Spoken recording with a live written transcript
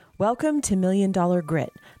Welcome to Million Dollar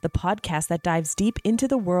Grit, the podcast that dives deep into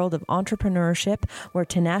the world of entrepreneurship where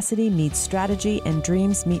tenacity meets strategy and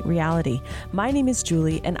dreams meet reality. My name is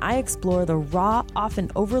Julie, and I explore the raw,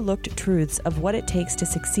 often overlooked truths of what it takes to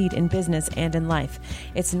succeed in business and in life.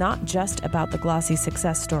 It's not just about the glossy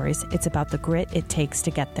success stories, it's about the grit it takes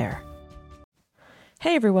to get there.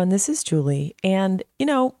 Hey everyone, this is Julie, and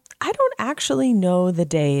I don't actually know the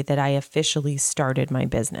day that I officially started my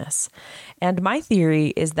business. And my theory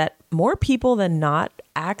is that more people than not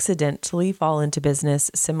accidentally fall into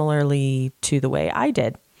business similarly to the way I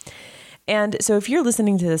did. And so if you're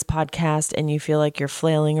listening to this podcast and you feel like you're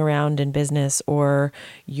flailing around in business or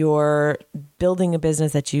you're building a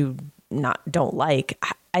business that you don't like,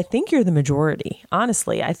 I think you're the majority.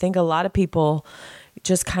 Honestly, I think a lot of people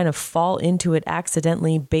just kind of fall into it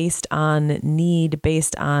accidentally based on need,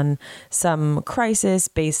 based on some crisis,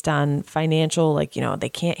 based on financial, they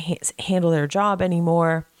can't handle their job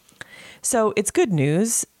anymore. So it's good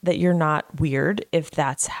news that you're not weird if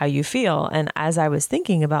that's how you feel. And as I was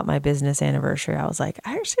thinking about my business anniversary, I was like,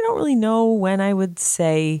 I actually don't really know when I would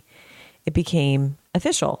say it became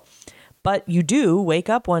official. But you do wake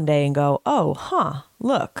up one day and go,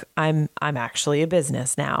 look, I'm actually a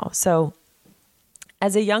business now. So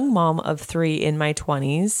as a young mom of 3 in my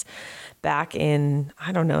 20s, back in,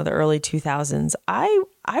 the early 2000s,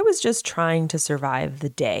 I was just trying to survive the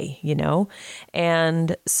day,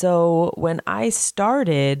 And so when I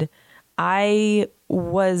started, I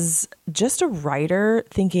was just a writer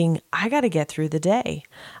thinking, I got to get through the day.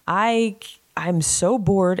 I'm so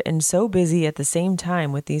bored and so busy at the same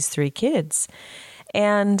time with these 3 kids.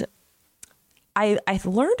 And I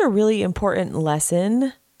learned a really important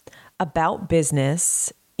lesson about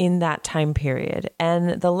business in that time period.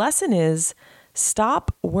 And the lesson is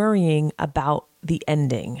stop worrying about the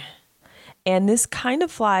ending. And this kind of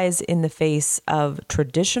flies in the face of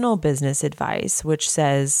traditional business advice, which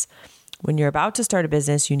says when you're about to start a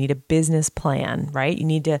business, you need a business plan, right? You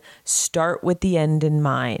need to start with the end in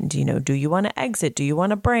mind. Do you want to exit? Do you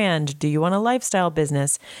want a brand? Do you want a lifestyle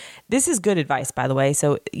business? This is good advice, by the way.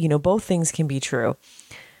 So, both things can be true.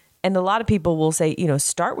 And a lot of people will say,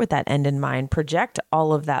 start with that end in mind, project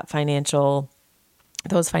all of those financial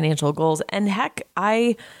goals. And heck,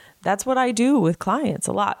 that's what I do with clients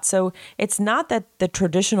a lot. So it's not that the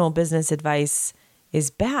traditional business advice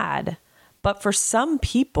is bad, but for some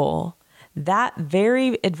people, that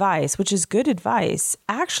very advice, which is good advice,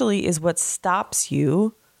 actually is what stops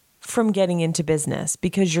you from getting into business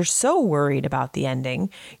because you're so worried about the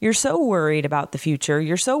ending. You're so worried about the future.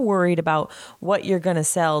 You're so worried about what you're going to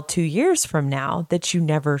sell 2 years from now that you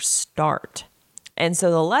never start. And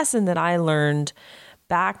so the lesson that I learned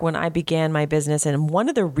back when I began my business, and one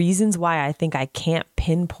of the reasons why I think I can't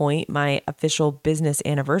pinpoint my official business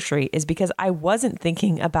anniversary is because I wasn't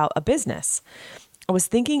thinking about a business. I was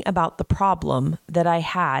thinking about the problem that I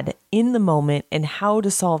had in the moment and how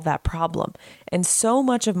to solve that problem. And so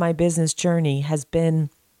much of my business journey has been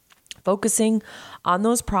focusing on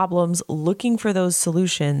those problems, looking for those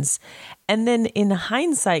solutions, and then in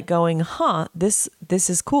hindsight going, this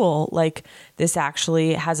is cool. Like this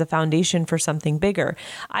actually has a foundation for something bigger.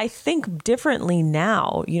 I think differently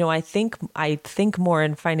now. I think more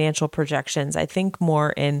in financial projections. I think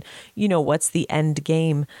more in, what's the end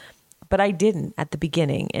game. But I didn't at the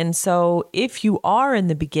beginning. And so if you are in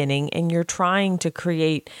the beginning and you're trying to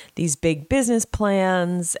create these big business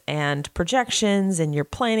plans and projections and you're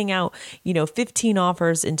planning out, 15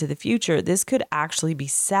 offers into the future, this could actually be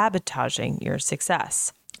sabotaging your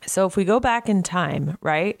success. So if we go back in time,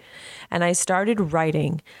 right? And I started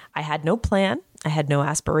writing, I had no plan. I had no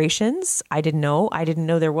aspirations. I didn't know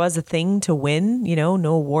there was a thing to win,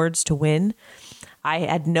 no awards to win. I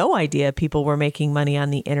had no idea people were making money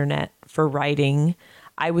on the internet for writing.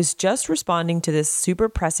 I was just responding to this super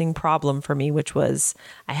pressing problem for me, which was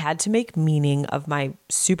I had to make meaning of my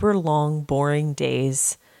super long, boring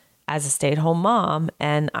days as a stay-at-home mom,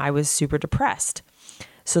 and I was super depressed.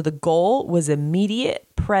 So the goal was immediate,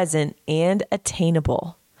 present, and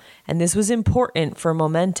attainable. And this was important for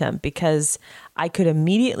momentum because I could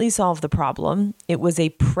immediately solve the problem. It was a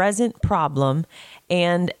present problem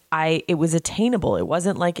and it was attainable. It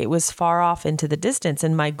wasn't like it was far off into the distance.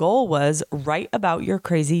 And my goal was write about your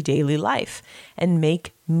crazy daily life and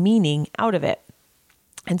make meaning out of it.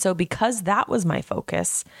 And so because that was my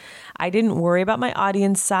focus, I didn't worry about my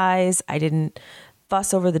audience size. I didn't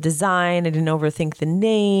fuss over the design. I didn't overthink the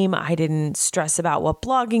name. I didn't stress about what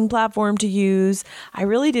blogging platform to use. I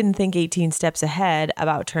really didn't think 18 steps ahead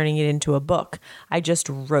about turning it into a book. I just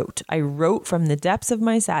wrote. I wrote from the depths of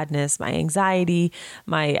my sadness, my anxiety,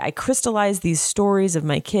 I crystallized these stories of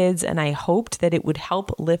my kids, and I hoped that it would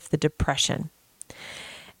help lift the depression.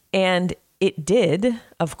 And it did,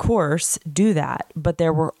 of course, do that, but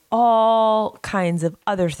there were all kinds of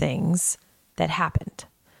other things that happened,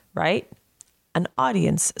 right? An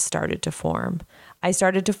audience started to form. I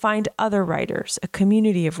started to find other writers, a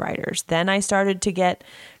community of writers. Then I started to get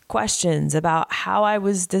questions about how I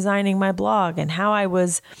was designing my blog and how I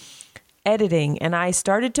was editing. And I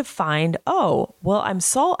started to find, I've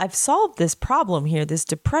solved this problem here. This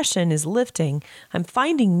depression is lifting. I'm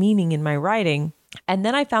finding meaning in my writing. And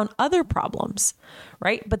then I found other problems,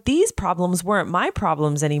 right? But these problems weren't my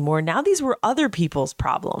problems anymore. Now these were other people's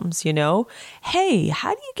problems, Hey,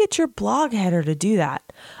 how do you get your blog header to do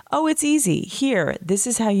that? Oh, it's easy. Here, this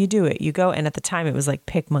is how you do it. You go, and at the time it was like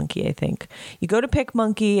PicMonkey, I think. You go to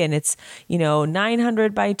PicMonkey and it's,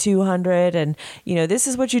 900 by 200. And, this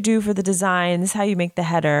is what you do for the design. This is how you make the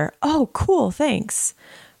header. Oh, cool. Thanks.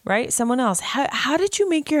 Right? Someone else. How did you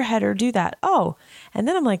make your header do that? Oh, and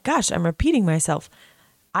then I'm like, gosh, I'm repeating myself.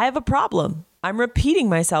 I have a problem. I'm repeating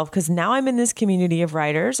myself because now I'm in this community of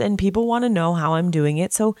writers and people want to know how I'm doing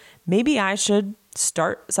it. So maybe I should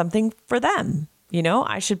start something for them.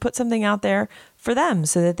 I should put something out there for them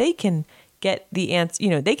so that they can get the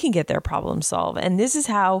answer, they can get their problem solved. And this is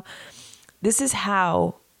how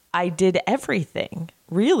I did everything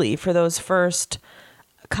really for those first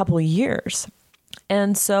couple years.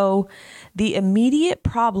 And so the immediate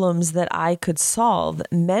problems that I could solve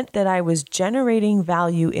meant that I was generating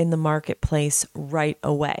value in the marketplace right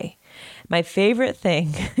away. My favorite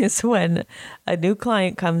thing is when a new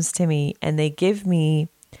client comes to me and they give me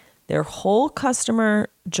their whole customer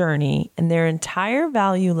journey and their entire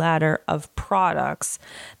value ladder of products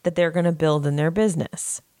that they're going to build in their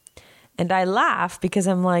business. And I laugh because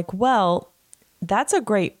I'm like, well, that's a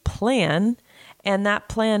great plan. And that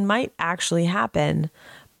plan might actually happen.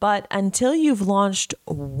 But until you've launched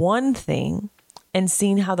one thing and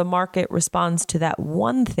seen how the market responds to that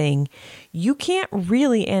one thing, you can't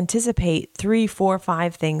really anticipate 3, 4,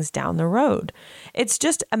 5 things down the road. It's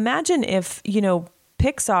just imagine if,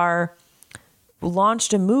 Pixar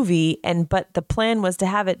launched a movie but the plan was to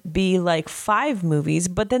have it be like 5 movies,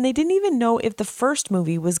 but then they didn't even know if the first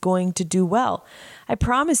movie was going to do well. I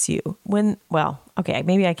promise you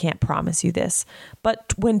maybe I can't promise you this,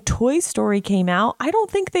 but when Toy Story came out, I don't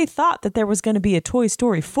think they thought that there was going to be a Toy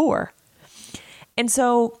Story 4. And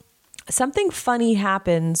so something funny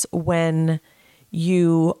happens when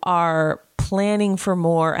you are planning for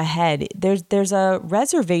more ahead. There's a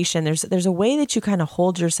reservation. There's a way that you kind of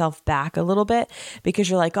hold yourself back a little bit because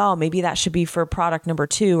you're like, oh, maybe that should be for product number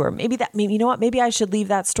 2, or maybe I should leave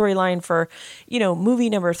that storyline for, movie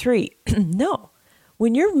number 3. No.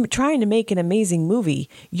 When you're trying to make an amazing movie,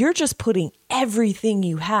 you're just putting everything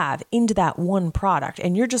you have into that one product.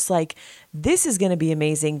 And you're just like, this is going to be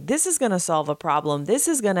amazing. This is going to solve a problem. This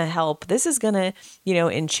is going to help. This is going to,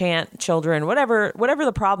 enchant children, whatever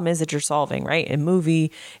the problem is that you're solving, right? In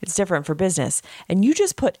movie, it's different for business. And you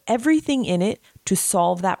just put everything in it to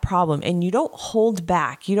solve that problem. And you don't hold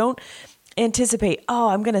back. You don't anticipate,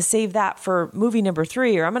 I'm going to save that for movie number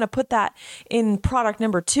 3, or I'm going to put that in product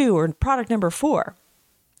number 2 or product number 4.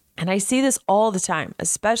 And I see this all the time,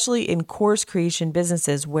 especially in course creation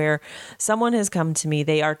businesses where someone has come to me,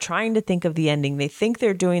 they are trying to think of the ending. They think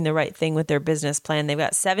they're doing the right thing with their business plan. They've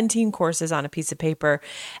got 17 courses on a piece of paper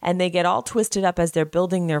and they get all twisted up as they're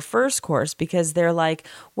building their first course because they're like,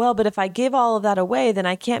 well, but if I give all of that away, then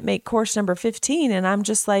I can't make course number 15. And I'm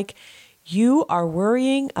just like, you are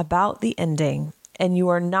worrying about the ending and you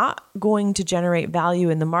are not going to generate value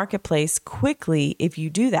in the marketplace quickly if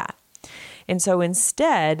you do that. And so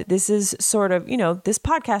instead, this is sort of, this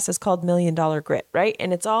podcast is called $1 Million Grit, right?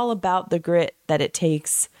 And it's all about the grit that it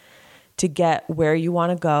takes to get where you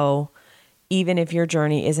want to go, even if your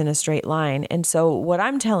journey isn't a straight line. And so what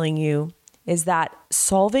I'm telling you is that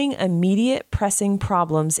solving immediate pressing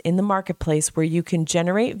problems in the marketplace where you can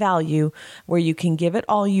generate value, where you can give it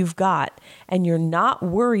all you've got, and you're not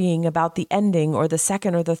worrying about the ending or the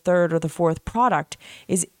second or the third or the fourth product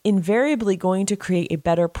is invariably going to create a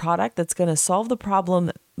better product that's going to solve the problem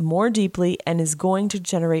more deeply and is going to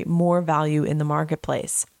generate more value in the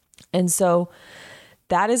marketplace. And so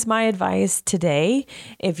that is my advice today.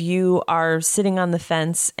 If you are sitting on the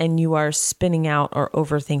fence and you are spinning out or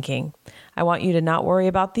overthinking, I want you to not worry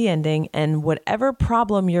about the ending, and whatever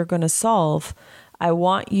problem you're going to solve, I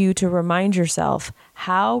want you to remind yourself,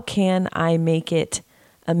 how can I make it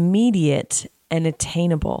immediate and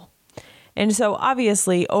attainable? And so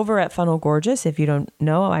obviously over at Funnel Gorgeous, if you don't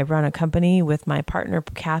know, I run a company with my partner,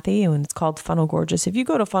 Kathy, and it's called Funnel Gorgeous. If you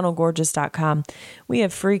go to funnelgorgeous.com, we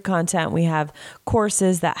have free content. We have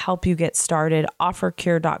courses that help you get started.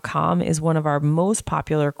 Offercure.com is one of our most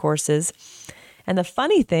popular courses. And the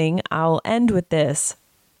funny thing, I'll end with this.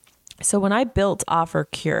 So when I built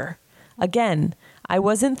OfferCure, again, I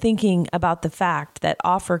wasn't thinking about the fact that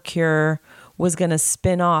OfferCure was going to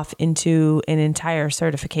spin off into an entire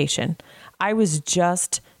certification. I was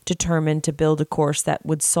just determined to build a course that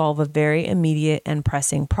would solve a very immediate and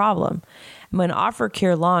pressing problem. When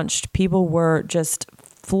OfferCure launched, people were just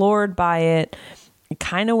floored by it. It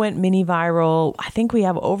kind of went mini viral. I think we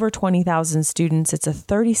have over 20,000 students. It's a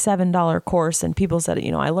 $37 course. And people said,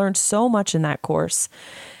 I learned so much in that course.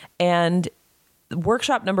 And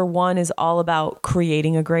workshop number 1 is all about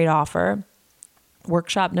creating a great offer.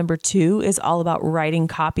 Workshop number 2 is all about writing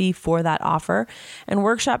copy for that offer. And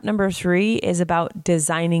workshop number 3 is about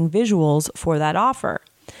designing visuals for that offer.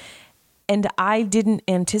 And I didn't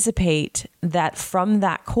anticipate that from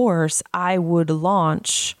that course, I would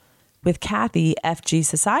launch with Kathy FG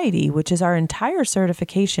Society, which is our entire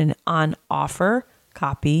certification on offer,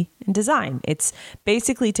 copy, and design. It's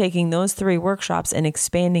basically taking those 3 workshops and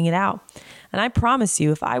expanding it out. And I promise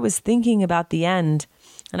you, if I was thinking about the end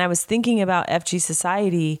and I was thinking about FG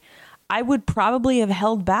Society, I would probably have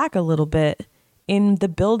held back a little bit in the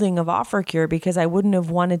building of OfferCure because I wouldn't have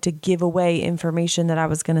wanted to give away information that I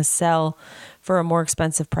was going to sell for a more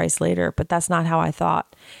expensive price later. But that's not how I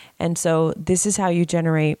thought. And so this is how you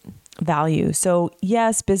generate value. So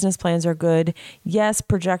yes, business plans are good. Yes,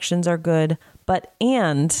 projections are good.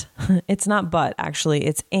 It's not but actually,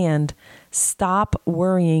 it's and stop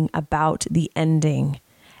worrying about the ending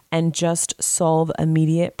and just solve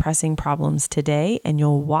immediate pressing problems today, and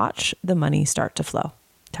you'll watch the money start to flow.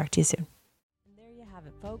 Talk to you soon. And there you have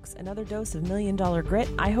it, folks. Another dose of $1 Million Grit.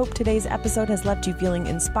 I hope today's episode has left you feeling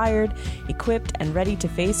inspired, equipped, and ready to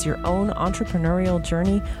face your own entrepreneurial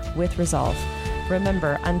journey with resolve.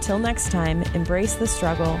 Remember, until next time, embrace the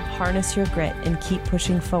struggle, harness your grit, and keep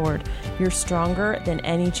pushing forward. You're stronger than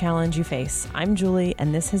any challenge you face. I'm Julie,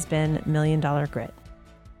 and this has been $1 Million Grit.